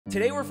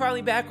Today we're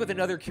finally back with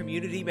another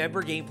community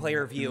member gameplay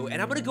review,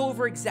 and I'm going to go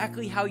over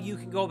exactly how you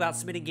can go about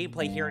submitting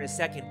gameplay here in a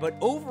second. But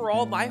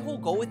overall, my whole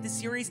goal with this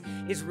series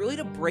is really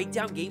to break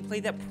down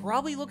gameplay that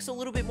probably looks a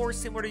little bit more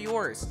similar to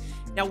yours.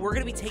 Now we're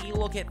going to be taking a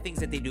look at things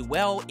that they do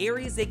well,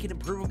 areas they can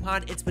improve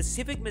upon, and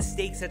specific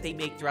mistakes that they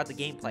make throughout the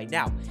gameplay.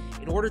 Now,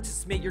 in order to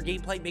submit your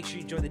gameplay, make sure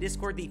you join the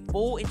Discord. The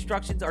full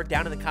instructions are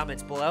down in the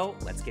comments below.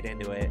 Let's get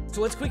into it.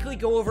 So let's quickly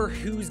go over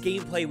whose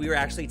gameplay we are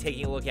actually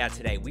taking a look at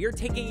today. We are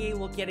taking a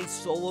look at a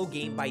solo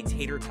game by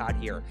Tater Tot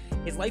here.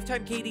 His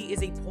lifetime KD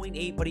is a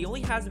 0.8, but he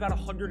only has about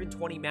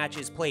 120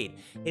 matches played.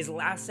 His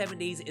last 7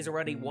 days is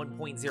around a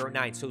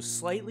 1.09, so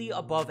slightly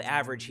above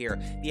average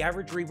here. The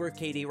average Rebirth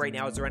KD right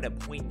now is around a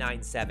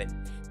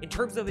 0.97. In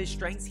terms of his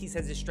strengths, he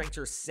says his strengths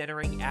are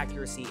centering,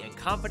 accuracy, and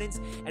confidence,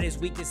 and his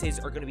weaknesses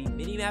are going to be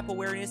minimap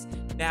awareness,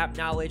 map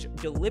knowledge,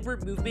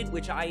 deliberate movement,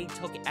 which I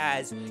took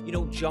as,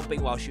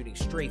 jumping while shooting,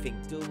 strafing,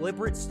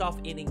 deliberate stuff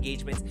in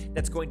engagements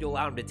that's going to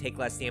allow him to take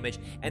less damage,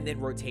 and then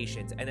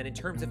rotations. And then in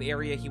terms of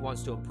area he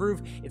wants to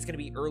improve, it's going to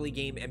be early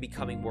game and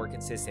becoming more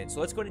consistent. So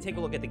let's go and take a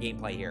look at the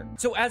gameplay here.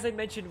 So as I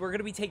mentioned, we're going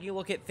to be taking a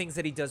look at things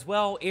that he does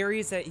well,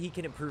 areas that he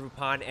can improve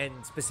upon, and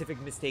specific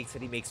mistakes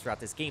that he makes throughout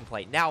this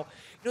gameplay. Now,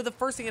 the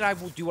first thing that I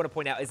do want to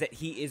point out is that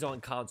he is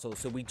on console,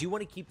 so we do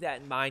want to keep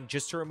that in mind.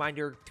 Just a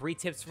reminder, 3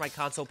 tips for my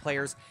console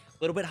players: a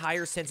little bit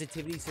higher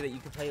sensitivity so that you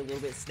can play a little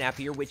bit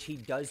snappier, which he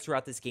does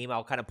throughout this game.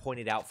 I'll kind of point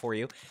it out for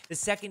you. The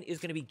second is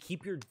going to be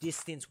keep your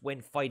distance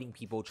when fighting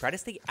people. Try to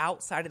stay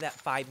outside of that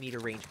 5-meter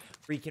range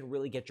where you can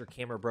really get your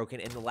camera broken.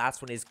 And the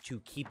last one is to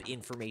keep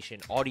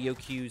information, audio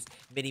cues,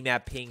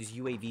 minimap pings,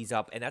 UAVs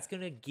up, and that's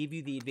going to give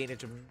you the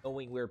advantage of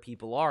knowing where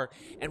people are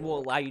and will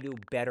allow you to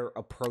better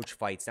approach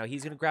fights. Now,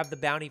 he's going to grab the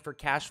bounty for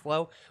cash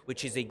flow,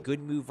 which is a good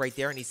move right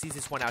there, and he sees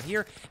this one out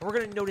here, and we're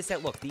going to notice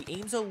that, look, the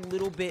aim's a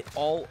little bit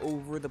all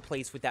over the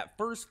place with that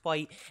first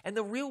fight, and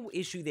the real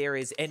issue there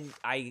is, and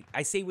I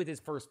say with his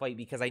first fight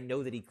because I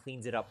know that he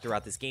cleans it up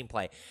throughout this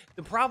gameplay,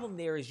 the problem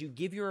there is you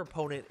give your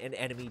opponent an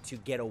enemy to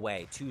get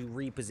away, to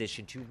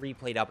reposition, to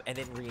replay it up, and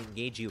then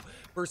re-engage you,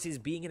 versus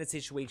being in a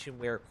situation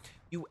where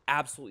you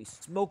absolutely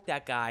smoke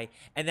that guy,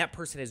 and that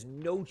person has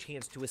no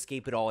chance to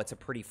escape at all. It's a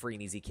pretty free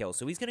and easy kill.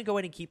 So he's going to go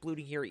ahead and keep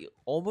looting here. He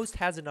almost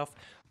has enough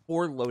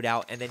for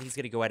loadout, and then he's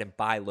going to go ahead and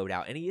buy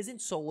loadout. And he is in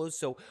solos,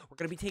 so we're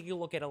going to be taking a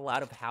look at a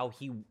lot of how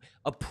he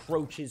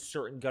approaches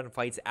certain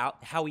gunfights,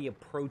 how he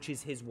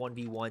approaches his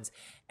 1v1s,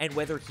 and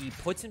whether he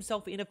puts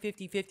himself in a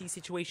 50-50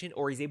 situation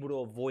or he's able to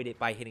avoid it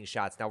by hitting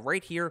shots. Now,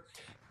 right here,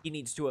 he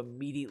needs to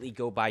immediately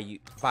go buy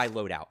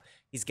loadout.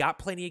 He's got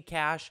plenty of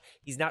cash.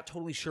 He's not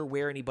totally sure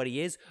where anybody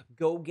is.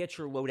 Go get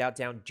your loadout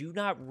down. Do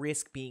not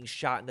risk being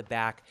shot in the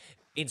back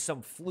in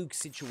some fluke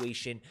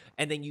situation,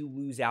 and then you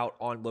lose out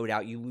on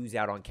loadout, you lose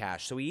out on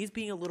cash. So he is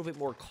being a little bit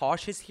more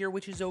cautious here,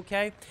 which is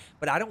okay,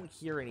 but I don't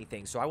hear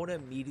anything, so I want to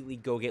immediately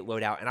go get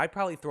loadout, and I'd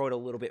probably throw it a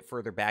little bit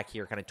further back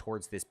here, kind of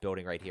towards this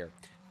building right here.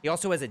 He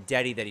also has a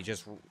Deddy that he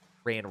just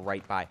ran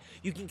right by.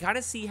 You can kind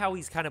of see how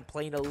he's kind of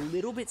playing a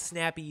little bit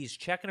snappy. He's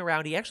checking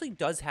around. He actually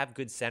does have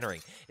good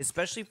centering,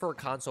 especially for a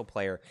console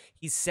player.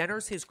 He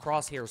centers his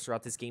crosshairs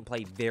throughout this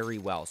gameplay very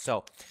well.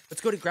 So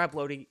let's go to grab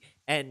loading,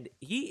 and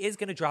he is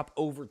going to drop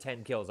over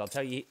 10 kills. I'll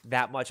tell you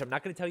that much. I'm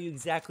not going to tell you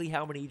exactly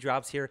how many he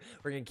drops here.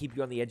 We're going to keep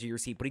you on the edge of your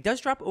seat, but he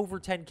does drop over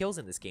 10 kills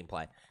in this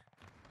gameplay.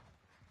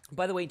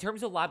 By the way, in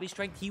terms of lobby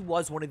strength, he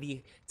was one of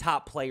the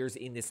top players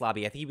in this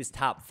lobby. I think he was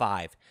top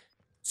 5.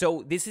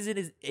 So this is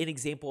an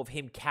example of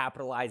him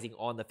capitalizing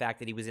on the fact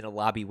that he was in a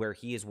lobby where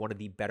he is one of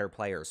the better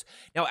players.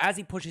 Now, as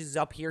he pushes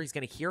up here, he's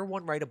going to hear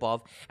one right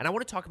above. And I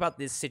want to talk about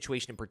this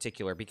situation in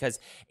particular because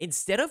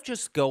instead of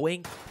just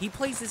going, he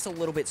plays this a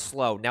little bit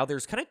slow. Now,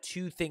 there's kind of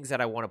 2 things that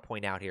I want to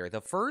point out here.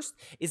 The first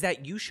is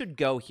that you should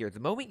go here.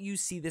 The moment you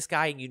see this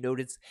guy and you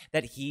notice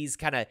that he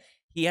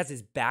has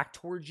his back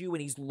towards you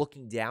and he's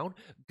looking down,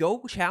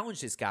 go challenge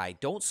this guy.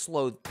 Don't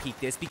slow peek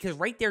this, because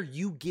right there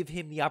you give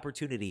him the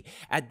opportunity.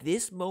 At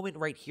this moment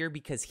right here,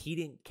 because he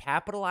didn't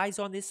capitalize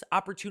on this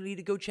opportunity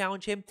to go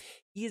challenge him,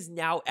 he is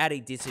now at a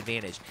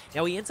disadvantage.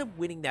 Now he ends up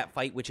winning that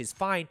fight, which is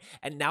fine.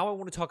 And now I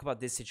want to talk about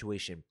this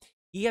situation.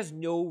 He has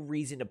no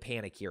reason to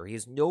panic here. He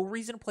has no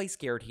reason to play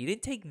scared. He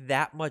didn't take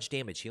that much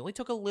damage. He only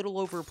took a little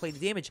overplay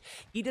the damage.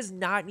 He does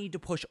not need to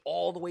push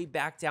all the way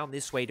back down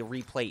this way to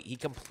replay. He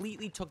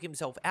completely took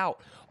himself out.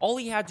 All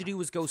he had to do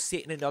was go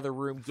sit in another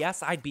room.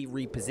 Yes, I'd be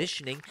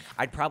repositioning.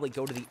 I'd probably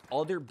go to the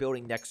other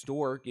building next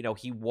door.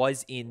 He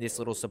was in this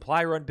little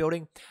supply run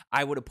building.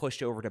 I would have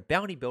pushed over to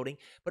bounty building,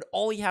 but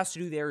all he has to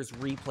do there is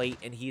replay,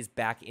 and he is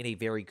back in a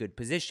very good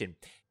position.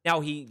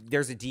 Now,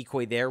 there's a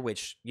decoy there,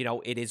 which,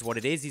 it is what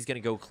it is. He's going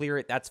to go clear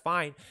it. That's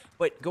fine.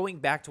 But going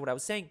back to what I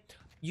was saying,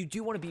 you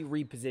do want to be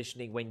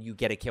repositioning when you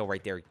get a kill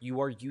right there.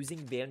 You are using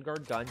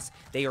Vanguard guns.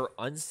 They are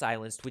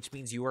unsilenced, which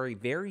means you are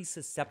very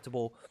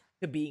susceptible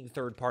to being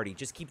third party.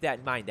 Just keep that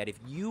in mind, that if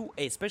you,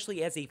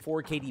 especially as a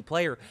 4KD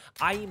player,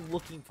 I am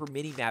looking for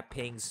minimap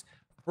pings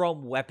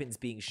from weapons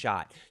being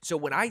shot. So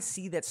when I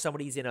see that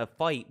somebody's in a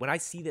fight, when I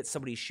see that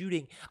somebody's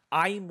shooting,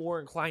 I'm more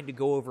inclined to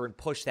go over and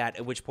push that,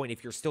 at which point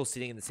if you're still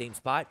sitting in the same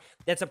spot,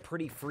 that's a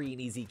pretty free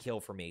and easy kill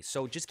for me.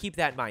 So just keep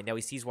that in mind. Now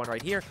he sees one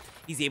right here.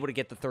 He's able to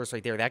get the thirst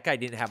right there. That guy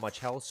didn't have much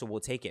health, so we'll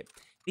take it.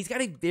 He's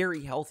got a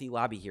very healthy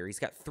lobby here. He's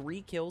got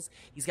 3 kills.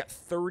 He's got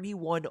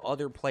 31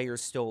 other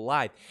players still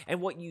alive. And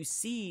what you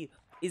see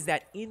is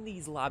that in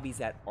these lobbies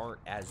that aren't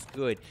as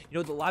good, you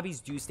know, the lobbies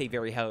do stay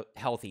very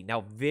healthy.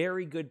 Now,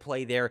 very good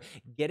play there,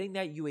 getting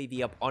that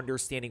UAV up,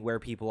 understanding where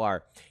people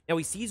are. Now,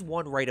 he sees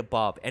one right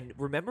above. And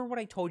remember what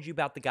I told you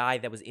about the guy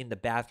that was in the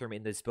bathroom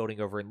in this building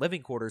over in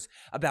living quarters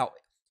about,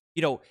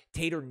 you know,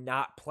 Tater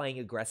not playing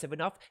aggressive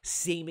enough?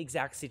 Same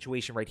exact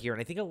situation right here. And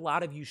I think a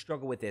lot of you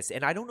struggle with this.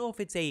 And I don't know if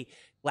it's a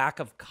lack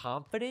of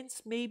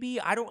confidence,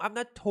 maybe. I'm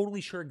not totally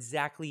sure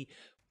exactly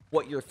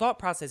what your thought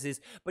process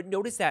is, but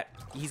notice that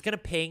he's going to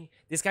ping.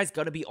 This guy's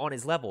going to be on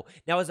his level.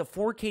 Now, as a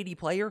 4KD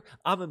player,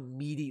 I'm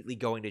immediately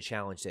going to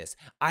challenge this.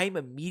 I'm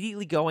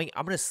immediately going,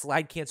 I'm going to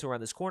slide cancel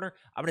around this corner.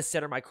 I'm going to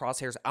center my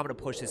crosshairs. I'm going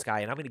to push this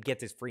guy, and I'm going to get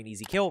this free and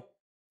easy kill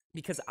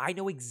because I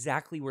know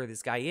exactly where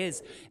this guy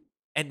is.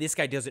 And this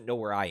guy doesn't know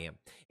where I am.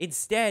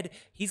 Instead,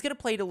 he's going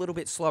to play it a little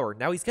bit slower.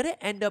 Now, he's going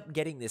to end up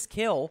getting this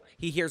kill.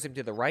 He hears him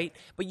to the right,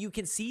 but you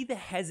can see the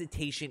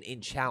hesitation in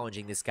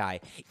challenging this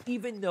guy.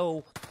 Even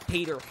though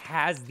Tater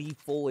has the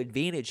full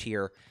advantage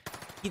here,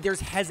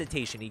 there's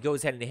hesitation. He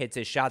goes ahead and hits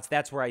his shots.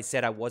 That's where I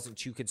said I wasn't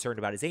too concerned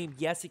about his aim.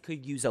 Yes, it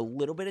could use a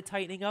little bit of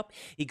tightening up.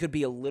 He could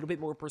be a little bit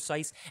more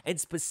precise.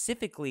 And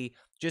specifically,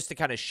 just to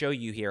kind of show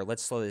you here,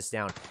 let's slow this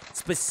down.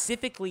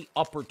 Specifically,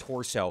 upper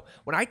torso.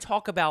 When I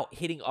talk about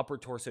hitting upper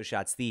torso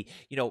shots, the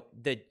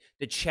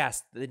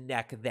chest, the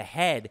neck, the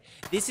head,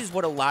 this is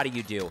what a lot of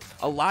you do.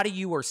 A lot of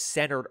you are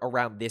centered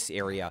around this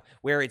area,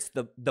 where it's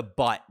the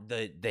butt,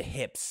 the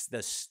hips,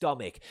 the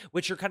stomach,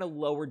 which are kind of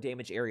lower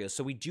damage areas.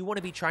 So we do want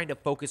to be trying to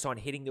focus on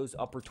hitting those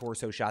upper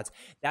torso shots.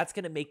 That's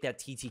going to make that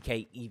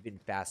TTK even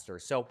faster.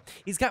 So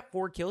he's got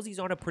 4 kills. He's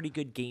on a pretty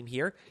good game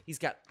here. He's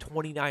got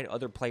 29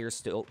 other players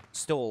still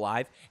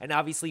alive. And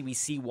obviously we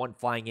see one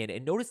flying in.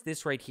 And notice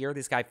this right here,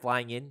 this guy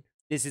flying in.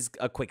 This is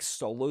a quick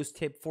solos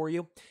tip for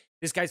you.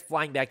 This guy's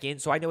flying back in,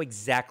 so I know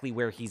exactly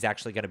where he's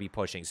actually going to be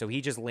pushing. So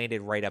he just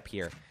landed right up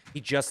here. He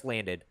just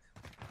landed.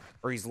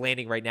 Or he's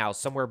landing right now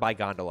somewhere by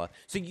gondola.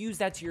 So use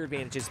that to your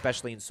advantage,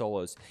 especially in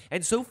solos.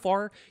 And so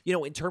far, you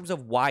know, in terms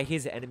of why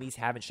his enemies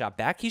haven't shot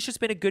back, he's just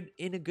been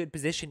in a good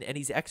position, and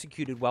he's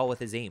executed well with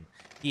his aim.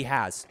 He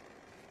has.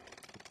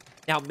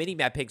 Now,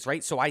 mini-map picks,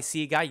 right? So I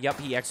see a guy, yep,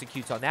 he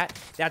executes on that.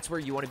 That's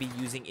where you want to be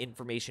using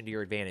information to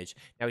your advantage.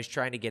 Now he's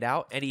trying to get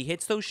out, and he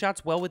hits those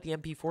shots well with the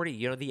MP40.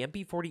 You know, the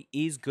MP40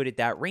 is good at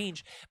that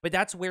range, but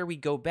that's where we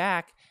go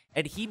back,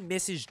 and he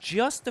misses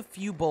just a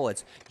few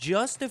bullets,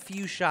 just a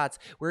few shots,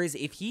 whereas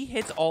if he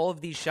hits all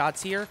of these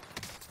shots here,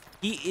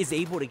 he is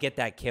able to get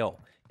that kill.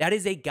 That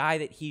is a guy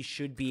that he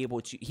should be able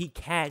to, he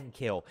can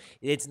kill.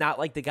 It's not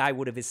like the guy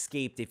would have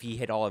escaped if he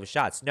hit all of his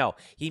shots. No,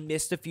 he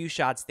missed a few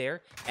shots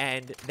there,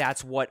 and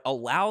that's what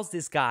allows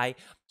this guy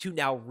to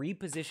now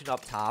reposition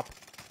up top,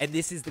 and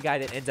this is the guy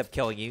that ends up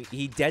killing you.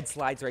 He dead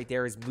slides right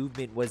there. His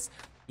movement was,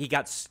 he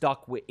got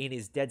stuck in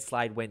his dead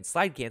slide when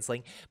slide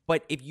canceling.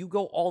 But if you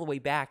go all the way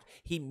back,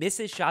 he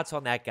misses shots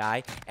on that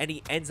guy, and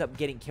he ends up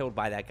getting killed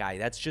by that guy.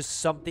 That's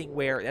just something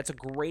where, that's a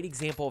great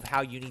example of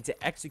how you need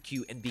to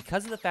execute. And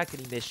because of the fact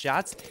that he missed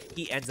shots,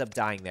 he ends up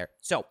dying there.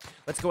 So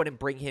let's go ahead and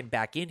bring him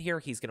back in here.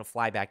 He's going to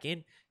fly back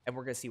in, and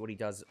we're going to see what he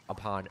does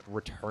upon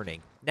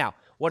returning. Now,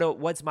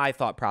 what's my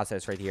thought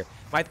process right here?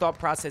 My thought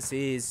process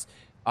is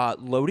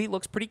Lodi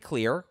looks pretty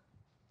clear.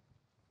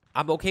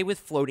 I'm okay with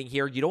floating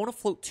here. You don't want to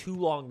float too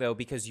long, though,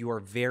 because you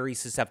are very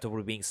susceptible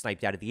to being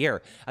sniped out of the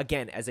air.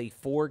 Again, as a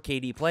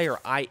 4KD player,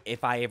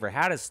 if I ever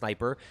had a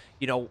sniper,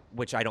 you know,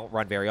 which I don't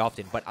run very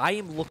often, but I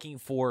am looking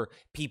for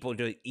people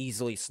to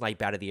easily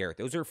snipe out of the air.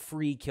 Those are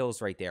free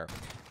kills right there.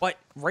 But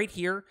right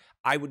here,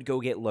 I would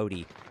go get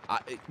Lodi.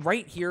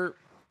 Right here,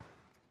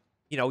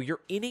 you know,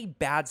 you're in a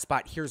bad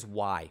spot. Here's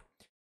why.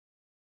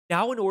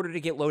 Now, in order to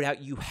get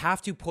loadout, you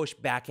have to push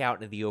back out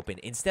into the open.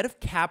 Instead of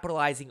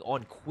capitalizing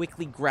on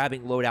quickly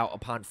grabbing loadout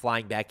upon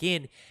flying back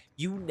in,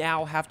 you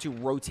now have to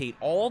rotate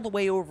all the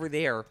way over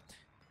there,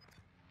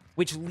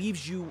 which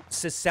leaves you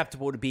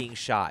susceptible to being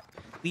shot.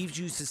 Leaves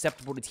you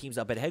susceptible to teams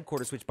up at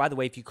headquarters, which, by the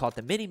way, if you caught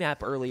the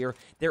mini-map earlier,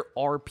 there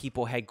are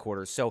people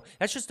headquarters. So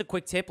that's just a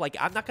quick tip. Like,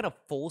 I'm not going to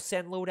full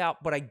send loadout,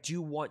 but I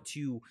do want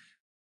to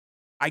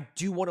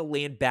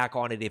land back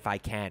on it if I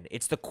can.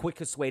 It's the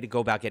quickest way to go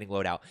about getting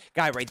loadout.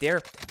 Guy right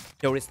there,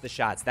 notice the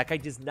shots. That guy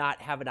does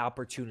not have an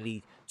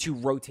opportunity to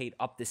rotate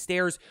up the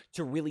stairs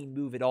to really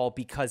move at all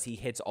because he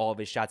hits all of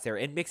his shots there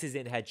and mixes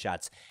in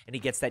headshots, and he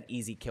gets that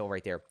easy kill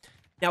right there.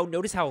 Now,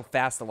 notice how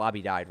fast the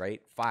lobby died,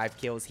 right? 5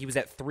 kills. He was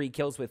at 3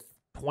 kills with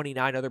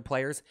 29 other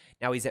players.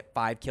 Now he's at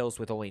 5 kills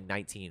with only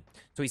 19.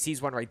 So he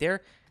sees one right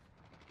there.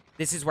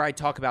 This is where I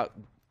talk about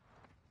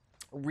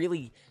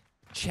really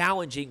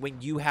challenging when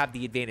you have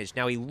the advantage.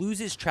 Now he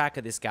loses track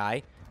of this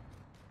guy.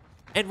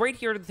 And right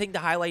here, the thing to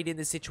highlight in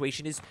this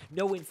situation is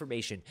no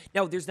information.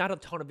 Now, there's not a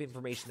ton of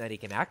information that he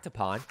can act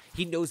upon.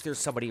 He knows there's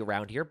somebody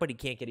around here, but he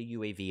can't get a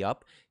UAV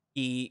up.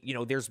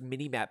 There's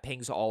mini-map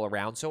pings all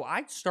around. So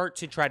I'd start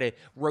to try to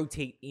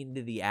rotate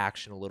into the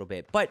action a little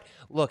bit. But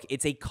look,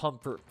 it's a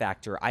comfort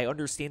factor. I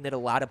understand that a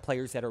lot of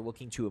players that are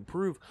looking to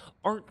improve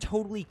aren't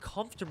totally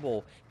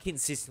comfortable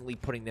consistently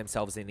putting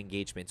themselves in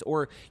engagements.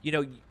 Or,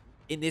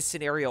 in this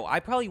scenario,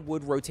 I probably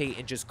would rotate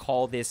and just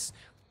call this,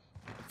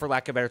 for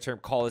lack of a better term,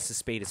 call this a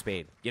spade a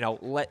spade. I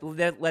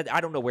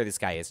don't know where this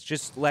guy is.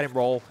 Just let him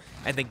roll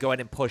and then go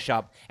ahead and push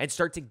up and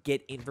start to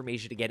get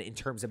information again in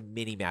terms of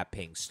mini-map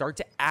pings. Start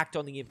to act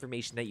on the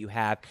information that you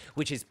have,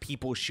 which is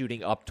people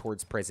shooting up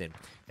towards prison.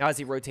 Now, as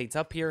he rotates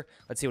up here,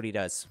 let's see what he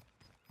does.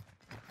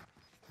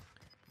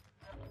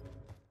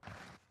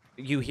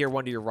 You hear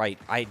one to your right.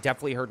 I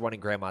definitely heard one in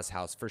Grandma's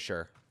house, for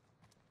sure.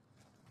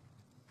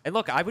 And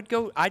look, I'd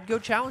go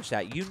challenge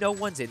that.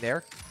 One's in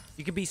there.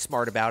 You can be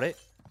smart about it.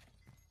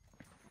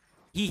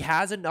 He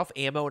has enough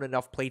ammo and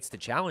enough plates to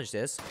challenge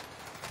this.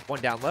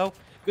 One down low.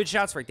 Good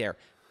shots right there.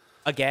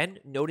 Again,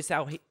 notice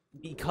how,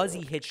 because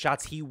he hit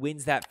shots, he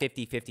wins that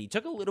 50-50.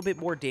 Took a little bit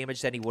more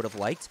damage than he would have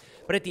liked.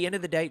 But at the end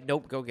of the day,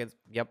 nope, go get,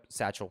 yep,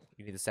 satchel.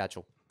 You need the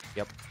satchel.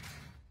 Yep.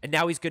 And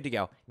now he's good to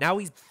go. Now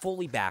he's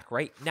fully back,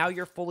 right? Now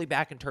you're fully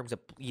back in terms of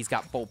he's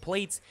got full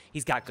plates.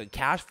 He's got good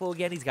cash flow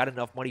again. He's got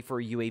enough money for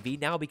a UAV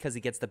now because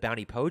he gets the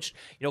bounty poached.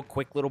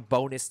 Quick little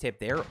bonus tip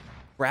there.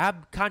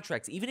 Grab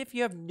contracts. Even if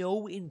you have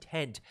no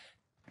intent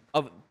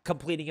of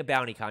completing a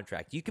bounty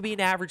contract. You could be an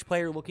average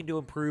player looking to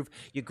improve.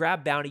 You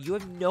grab bounty. You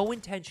have no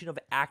intention of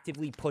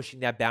actively pushing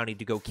that bounty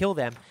to go kill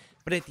them.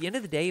 But at the end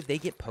of the day, if they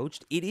get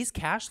poached, it is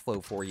cash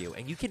flow for you.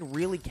 And you can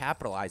really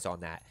capitalize on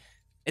that.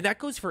 And that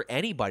goes for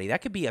anybody.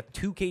 That could be a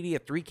 2KD, a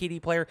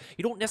 3KD player.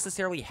 You don't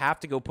necessarily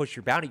have to go push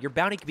your bounty. Your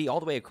bounty could be all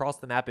the way across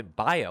the map in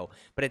bio.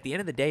 But at the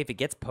end of the day, if it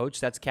gets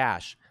poached, that's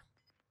cash.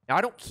 Now,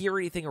 I don't hear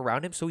anything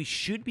around him, so he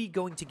should be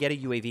going to get a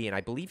UAV. And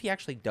I believe he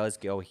actually does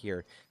go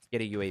here to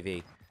get a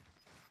UAV.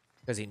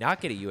 Does he not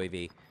get a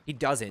UAV? He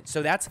doesn't.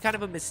 So that's kind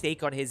of a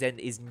mistake on his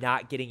end, is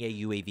not getting a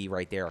UAV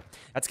right there.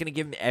 That's going to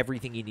give him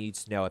everything he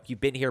needs to know. If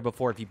you've been here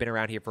before, if you've been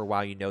around here for a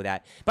while, you know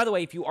that. By the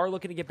way, if you are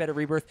looking to get better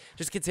Rebirth,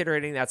 just consider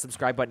hitting that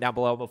subscribe button down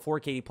below. I'm a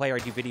 4KD player. I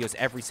do videos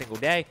every single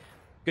day.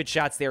 Good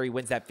shots there. He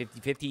wins that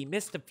 50-50. He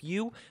missed a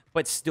few,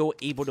 but still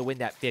able to win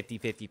that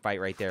 50-50 fight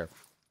right there.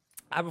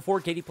 I'm a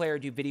 4KD player. I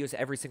do videos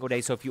every single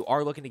day. So if you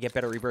are looking to get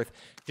better Rebirth,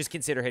 just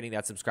consider hitting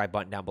that subscribe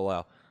button down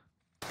below.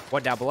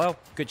 One down below.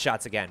 Good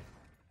shots again.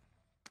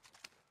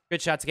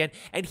 Good shots again.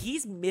 And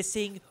he's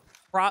missing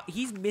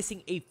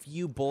a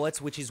few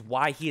bullets, which is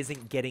why he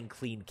isn't getting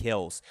clean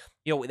kills.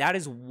 That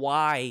is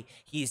why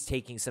he's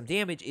taking some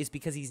damage, is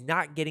because he's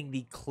not getting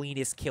the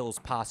cleanest kills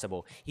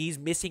possible. He's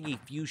missing a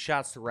few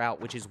shots throughout,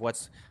 which is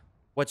what's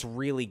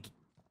really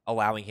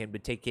allowing him to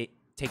take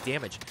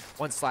damage.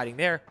 One sliding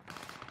there.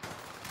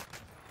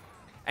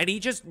 And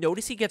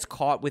notice he gets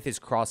caught with his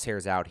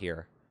crosshairs out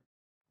here.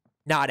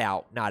 Not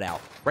out.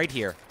 Right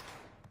here.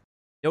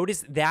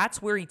 Notice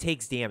that's where he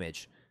takes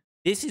damage.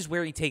 This is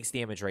where he takes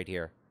damage right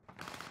here.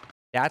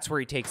 That's where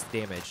he takes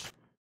damage.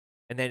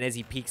 And then as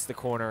he peeks the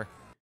corner,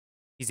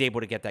 he's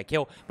able to get that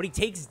kill. But he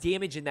takes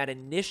damage in that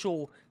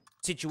initial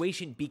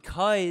situation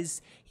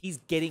because he's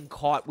getting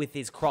caught with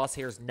his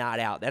crosshairs not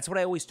out. That's what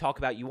I always talk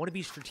about. You want to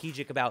be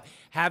strategic about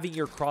having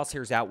your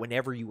crosshairs out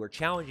whenever you are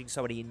challenging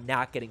somebody and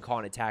not getting caught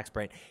in attack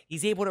sprint.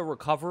 He's able to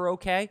recover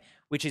okay,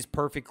 which is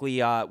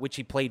perfectly, which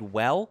he played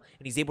well,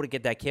 and he's able to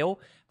get that kill.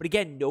 But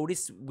again,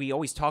 notice we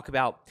always talk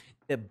about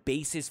the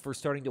basis for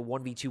starting to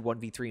 1v2,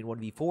 1v3,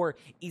 and 1v4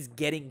 is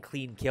getting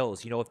clean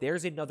kills. If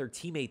there's another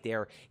teammate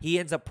there, he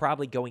ends up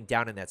probably going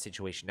down in that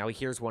situation. Now,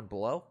 here's one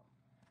below.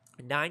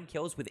 9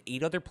 kills with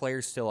 8 other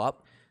players still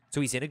up.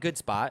 So he's in a good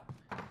spot.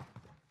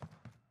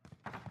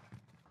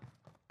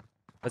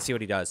 Let's see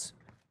what he does.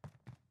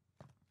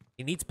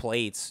 He needs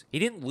plates. He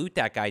didn't loot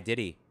that guy, did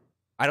he?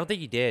 I don't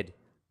think he did.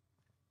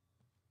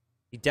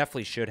 He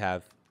definitely should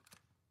have.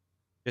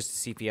 Just to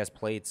see if he has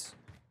plates.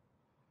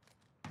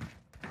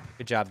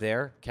 Good job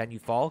there. Can you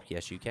fall?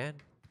 Yes, you can.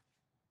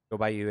 Go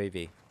buy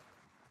UAV.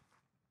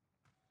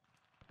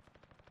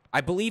 I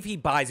believe he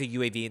buys a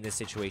UAV in this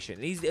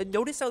situation. And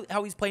notice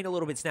how he's playing a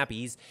little bit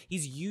snappy.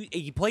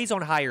 He plays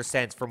on higher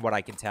sense from what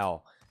I can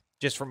tell.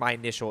 Just from my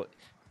initial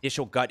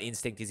gut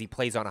instinct is he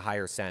plays on a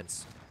higher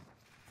sense.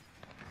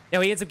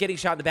 Now, he ends up getting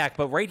shot in the back.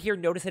 But right here,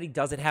 notice that he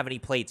doesn't have any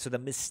plates. So the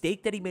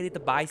mistake that he made at the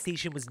buy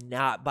station was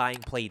not buying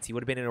plates. He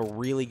would have been in a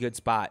really good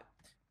spot.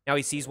 Now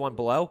he sees one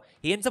below.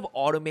 He ends up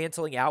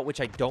auto-mantling out,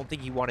 which I don't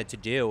think he wanted to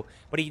do.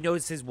 But he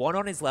notices one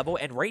on his level.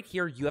 And right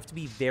here, you have to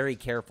be very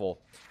careful.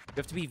 You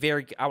have to be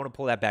very... I want to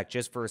pull that back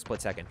just for a split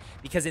second.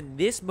 Because in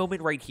this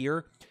moment right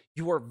here,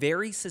 you are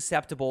very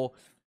susceptible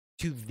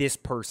to this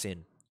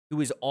person who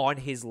is on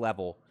his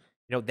level.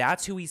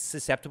 That's who he's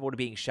susceptible to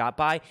being shot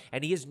by.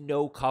 And he has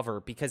no cover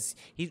because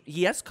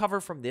he has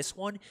cover from this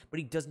one, but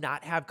he does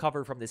not have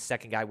cover from this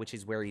second guy, which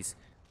is where he's...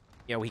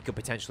 he could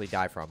potentially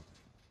die from.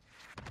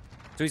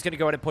 So he's going to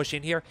go ahead and push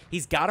in here.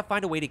 He's got to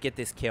find a way to get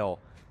this kill.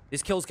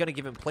 This kill is going to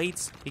give him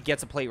plates. He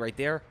gets a plate right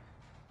there.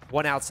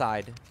 One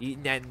outside.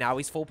 And now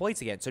he's full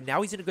plates again. So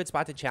now he's in a good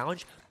spot to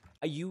challenge.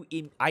 I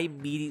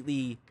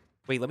immediately...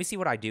 Wait, let me see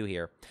what I do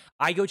here.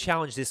 I go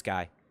challenge this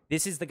guy.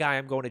 This is the guy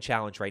I'm going to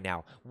challenge right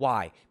now.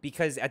 Why?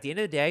 Because at the end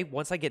of the day,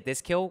 once I get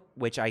this kill,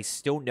 which I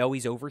still know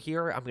he's over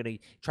here, I'm going to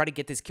try to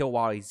get this kill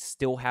while I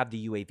still have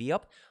the UAV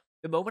up.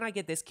 The moment I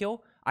get this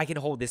kill, I can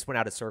hold this one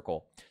out of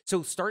circle.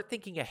 So start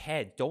thinking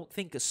ahead. Don't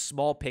think a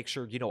small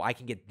picture, you know, I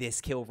can get this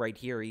kill right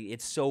here.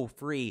 It's so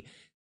free.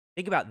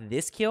 Think about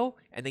this kill,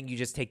 and then you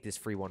just take this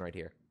free one right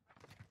here.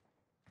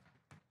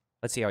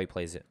 Let's see how he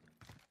plays it.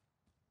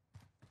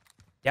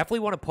 Definitely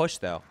want to push,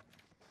 though.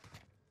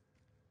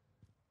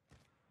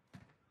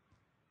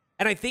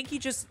 And I think he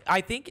just, I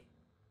think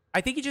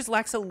he just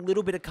lacks a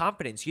little bit of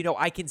confidence. You know,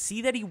 I can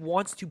see that he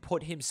wants to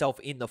put himself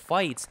in the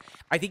fights.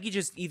 I think he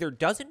just either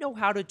doesn't know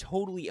how to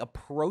totally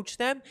approach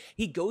them.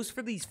 He goes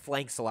for these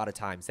flanks a lot of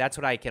times. That's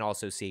what I can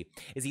also see,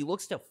 is he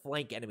looks to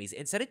flank enemies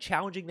instead of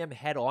challenging them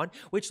head on,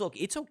 which, look,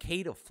 it's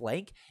okay to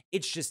flank.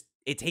 It's just,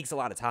 it takes a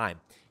lot of time.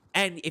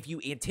 And if you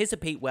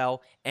anticipate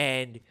well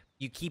and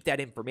you keep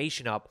that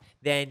information up,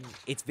 then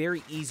it's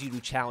very easy to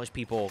challenge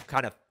people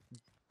kind of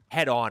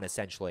head on,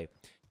 essentially.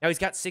 Now, he's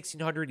got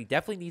 1,600. He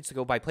definitely needs to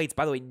go by plates.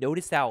 By the way,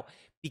 notice how,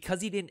 because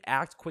he didn't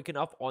act quick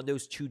enough on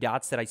those 2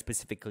 dots that I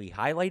specifically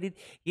highlighted,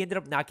 he ended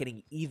up not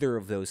getting either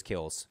of those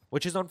kills,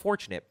 which is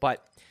unfortunate.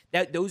 But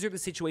those are the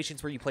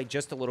situations where you play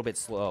just a little bit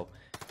slow.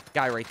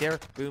 Guy right there,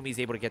 boom, he's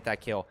able to get that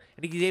kill.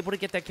 And he's able to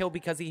get that kill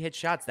because he hit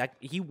shots.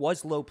 He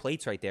was low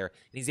plates right there,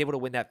 and he's able to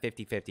win that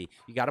 50-50.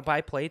 You got to buy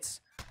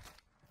plates.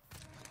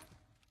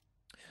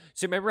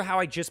 So remember how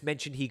I just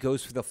mentioned he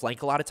goes for the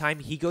flank a lot of time?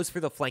 He goes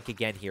for the flank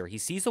again here. He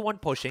sees the one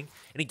pushing,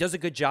 and he does a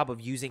good job of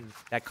using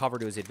that cover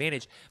to his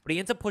advantage, but he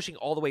ends up pushing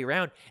all the way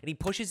around, and he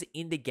pushes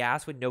into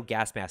gas with no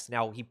gas mask.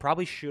 Now, he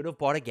probably should have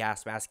bought a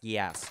gas mask,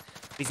 yes.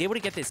 He's able to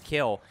get this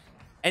kill,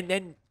 and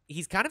then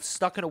he's kind of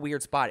stuck in a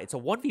weird spot. It's a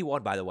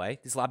 1v1, by the way.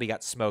 This lobby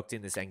got smoked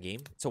in this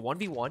endgame. It's a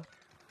 1v1.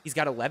 He's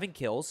got 11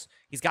 kills.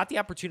 He's got the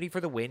opportunity for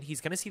the win.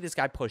 He's going to see this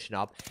guy pushing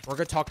up. We're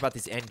going to talk about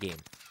this endgame.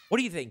 What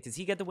do you think? Does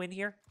he get the win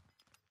here?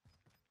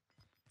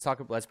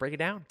 Let's break it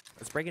down.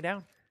 Let's break it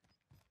down.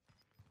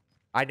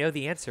 I know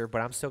the answer, but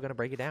I'm still going to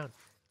break it down.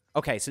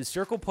 Okay, so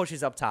circle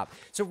pushes up top.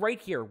 So right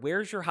here,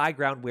 where's your high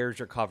ground? Where's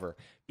your cover?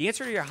 The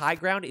answer to your high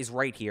ground is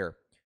right here.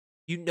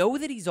 You know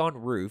that he's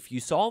on roof. You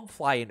saw him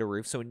fly into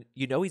roof, so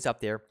you know he's up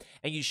there.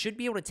 And you should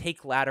be able to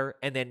take ladder,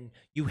 and then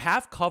you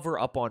have cover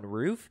up on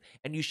roof,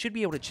 and you should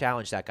be able to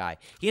challenge that guy.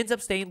 He ends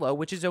up staying low,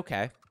 which is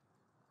okay.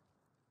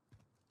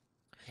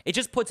 It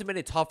just puts him in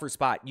a tougher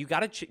spot. You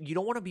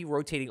don't want to be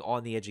rotating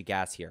on the edge of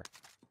gas here.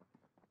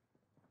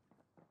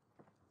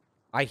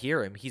 I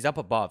hear him. He's up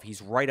above.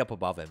 He's right up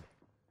above him.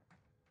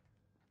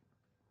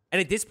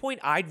 And at this point,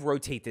 I'd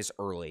rotate this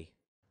early.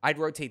 I'd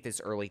rotate this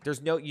early.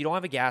 You don't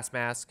have a gas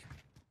mask.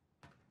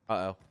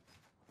 Uh-oh.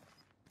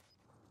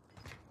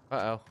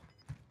 Uh-oh.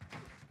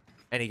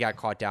 And he got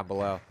caught down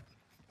below.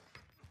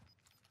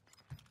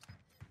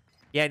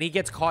 Yeah, and he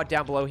gets caught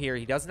down below here.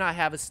 He does not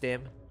have a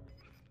stim.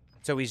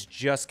 So he's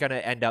just going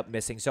to end up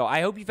missing. So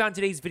I hope you found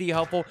today's video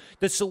helpful.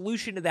 The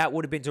solution to that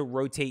would have been to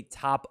rotate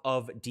top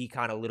of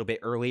Decon a little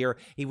bit earlier.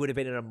 He would have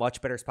been in a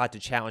much better spot to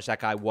challenge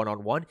that guy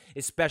one-on-one,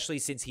 especially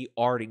since he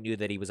already knew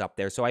that he was up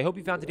there. So I hope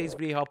you found today's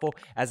video helpful.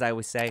 As I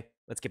always say,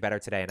 let's get better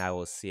today, and I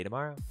will see you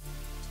tomorrow.